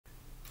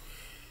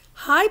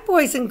Hi,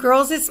 boys and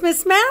girls. It's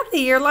Miss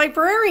Matthew, your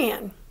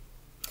librarian.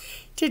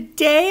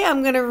 Today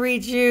I'm going to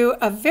read you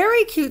a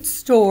very cute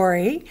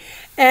story,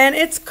 and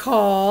it's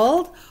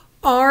called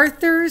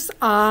Arthur's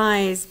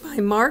Eyes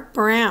by Marc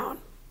Brown.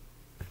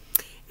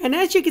 And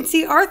as you can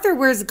see, Arthur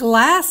wears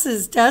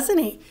glasses, doesn't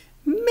he?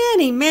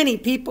 Many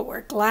people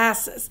wear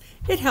glasses.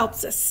 It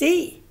helps us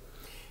see.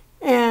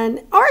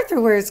 And Arthur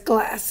wears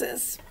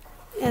glasses.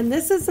 And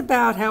this is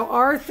about how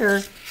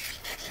Arthur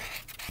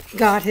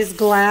got his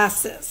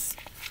glasses.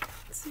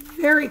 It's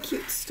a very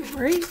cute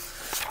story.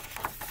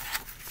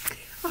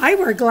 I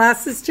wear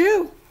glasses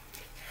too.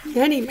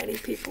 Many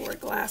people wear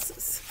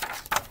glasses.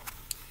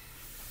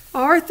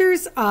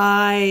 Arthur's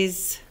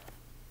eyes.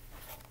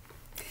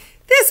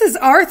 This is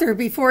Arthur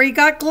before he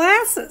got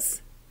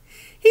glasses.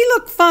 He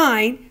looked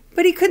fine,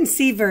 but he couldn't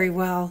see very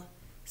well.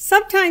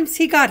 Sometimes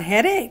he got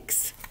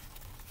headaches.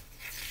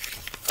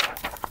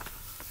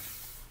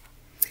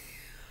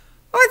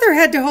 Arthur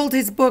had to hold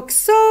his book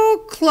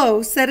so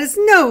close that his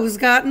nose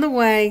got in the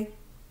way.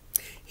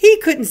 He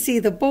couldn't see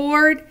the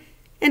board,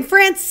 and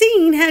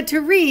Francine had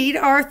to read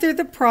Arthur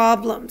the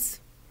problems.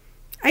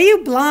 "Are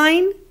you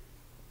blind?"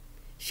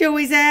 she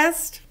always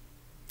asked.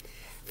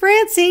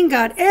 Francine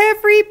got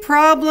every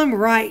problem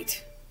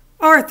right.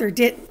 Arthur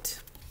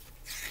didn't.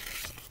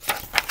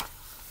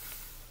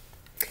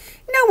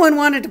 No one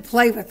wanted to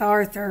play with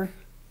Arthur.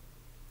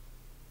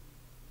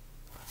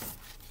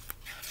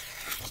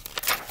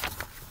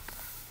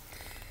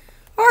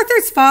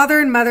 Arthur's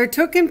father and mother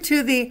took him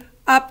to the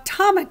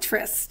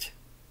optometrist.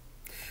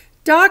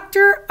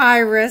 Dr.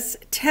 Iris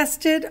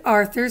tested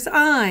Arthur's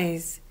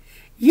eyes.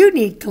 "You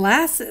need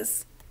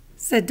glasses,"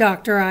 said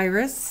Dr.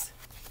 Iris.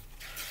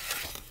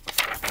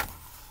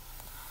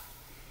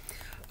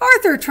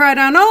 Arthur tried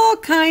on all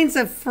kinds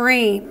of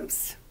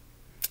frames.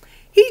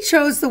 He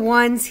chose the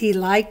ones he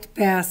liked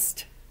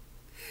best.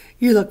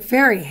 "You look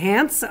very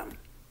handsome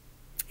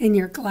in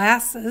your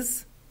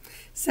glasses,"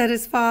 said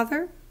his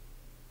father.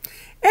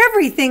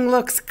 "Everything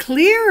looks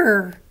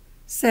clearer,"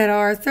 said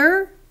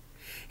Arthur.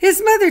 His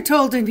mother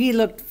told him he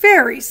looked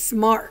very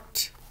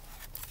smart.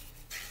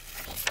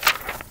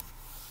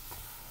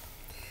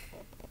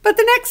 But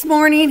the next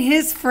morning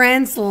his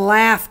friends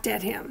laughed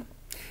at him.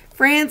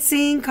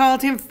 Francine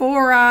called him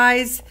Four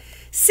Eyes.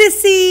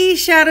 "Sissy,"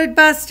 shouted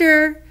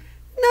Buster.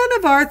 None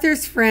of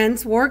Arthur's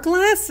friends wore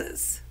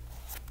glasses.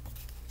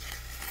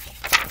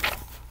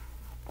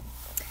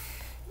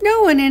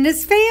 No one in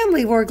his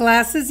family wore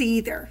glasses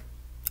either.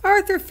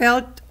 Arthur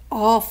felt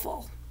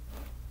awful.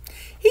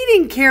 He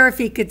didn't care if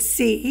he could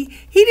see.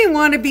 He didn't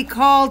want to be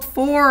called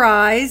Four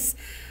Eyes.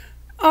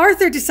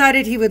 Arthur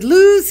decided he would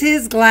lose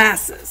his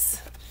glasses.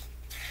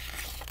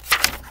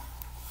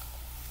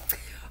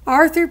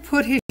 Arthur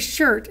put his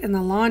shirt in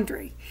the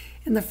laundry.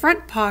 In the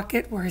front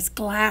pocket were his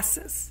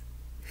glasses.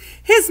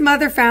 His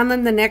mother found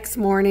them the next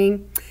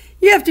morning.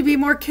 "You have to be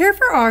more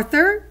careful,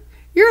 Arthur.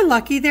 You're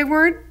lucky they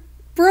weren't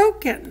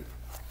broken."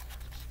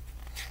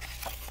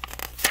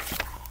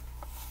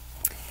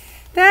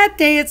 That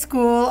day at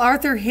school,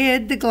 Arthur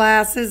hid the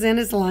glasses in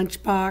his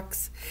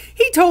lunchbox.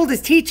 He told his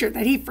teacher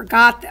that he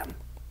forgot them.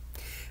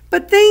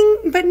 But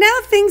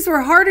now things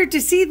were harder to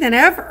see than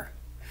ever.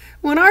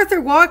 When Arthur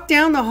walked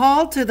down the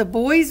hall to the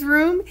boys'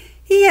 room,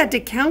 he had to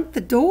count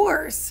the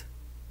doors.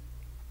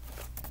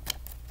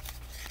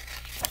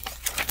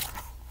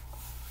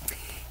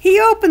 He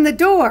opened the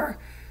door.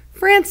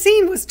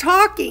 Francine was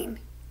talking.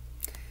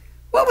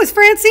 What was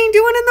Francine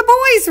doing in the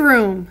boys'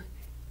 room?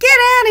 "Get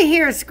out of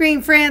here,"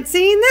 screamed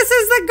Francine. "This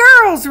is the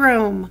girls'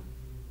 room."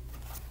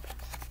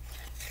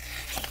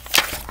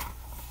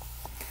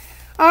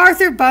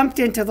 Arthur bumped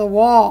into the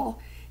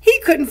wall. He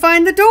couldn't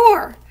find the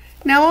door.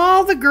 Now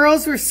all the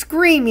girls were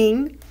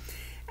screaming.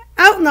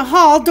 Out in the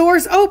hall,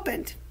 doors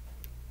opened.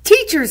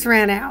 Teachers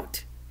ran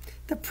out.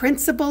 The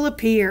principal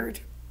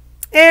appeared.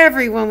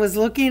 Everyone was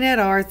looking at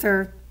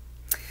Arthur.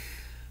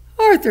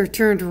 Arthur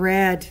turned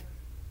red.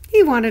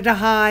 He wanted to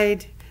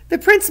hide. The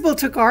principal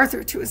took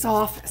Arthur to his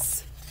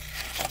office.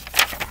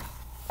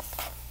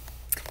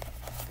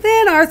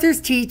 Then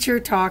Arthur's teacher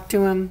talked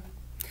to him.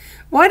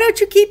 "Why don't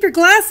you keep your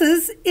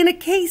glasses in a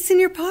case in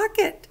your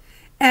pocket,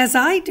 as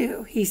I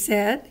do?" he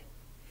said.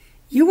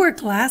 "You wear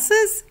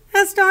glasses?"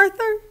 asked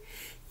Arthur.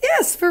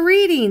 "Yes, for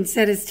reading,"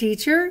 said his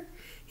teacher.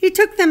 He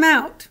took them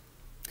out.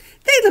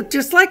 They looked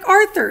just like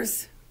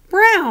Arthur's,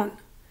 brown.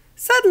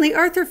 Suddenly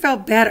Arthur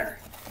felt better.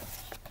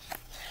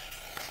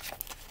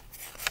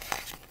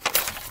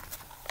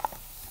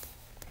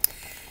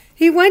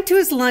 He went to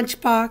his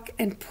lunchbox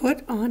and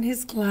put on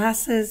his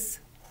glasses.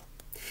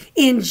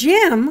 In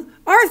gym,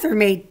 Arthur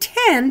made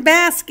 10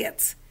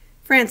 baskets.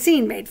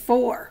 Francine made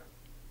 4.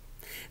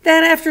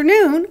 That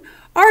afternoon,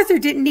 Arthur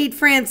didn't need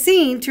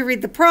Francine to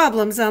read the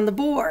problems on the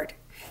board.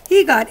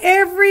 He got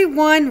every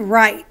one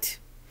right.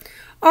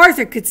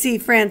 Arthur could see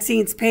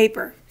Francine's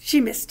paper. She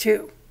missed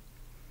 2.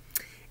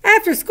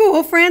 After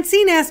school,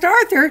 Francine asked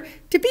Arthur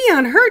to be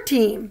on her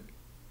team.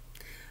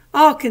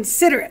 "I'll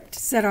consider it,"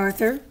 said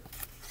Arthur.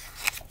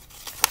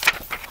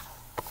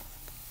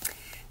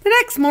 The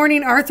next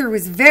morning, Arthur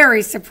was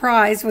very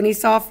surprised when he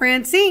saw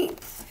Francine.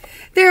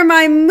 They're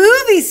my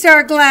movie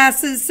star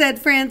glasses, said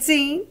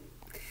Francine.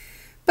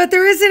 But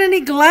there isn't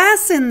any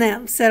glass in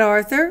them, said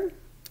Arthur.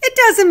 It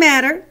doesn't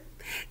matter.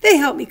 They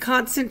help me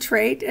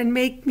concentrate and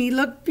make me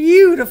look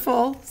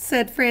beautiful,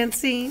 said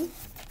Francine.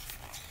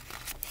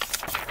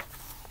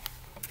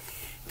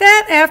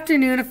 That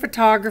afternoon, a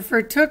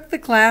photographer took the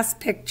class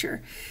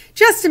picture.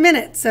 Just a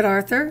minute, said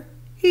Arthur.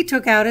 He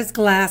took out his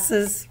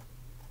glasses.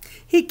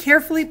 He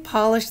carefully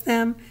polished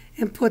them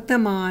and put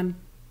them on.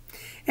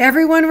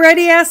 Everyone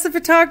ready? Asked the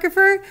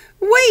photographer.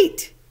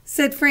 Wait,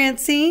 said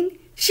Francine.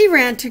 She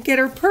ran to get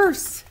her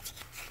purse.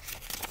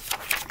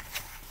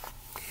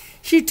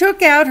 She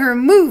took out her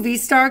movie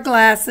star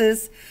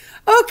glasses.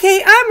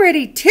 Okay, I'm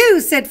ready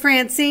too, said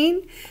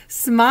Francine.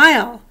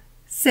 Smile,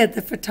 said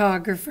the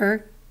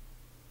photographer.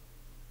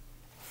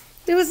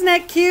 Wasn't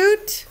that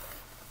cute?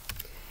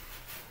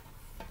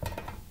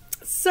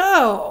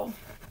 So,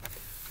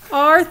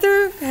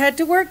 Arthur had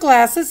to wear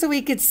glasses so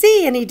he could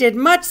see, and he did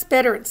much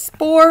better at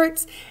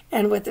sports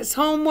and with his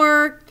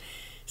homework.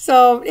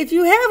 So, if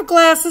you have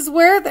glasses,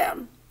 wear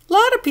them. A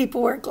lot of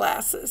people wear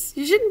glasses.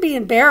 You shouldn't be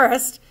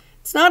embarrassed.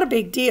 It's not a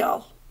big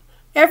deal.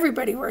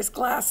 Everybody wears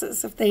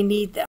glasses if they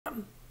need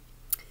them.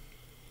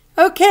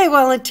 Okay,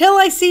 well, until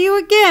I see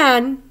you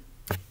again,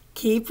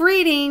 keep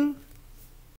reading.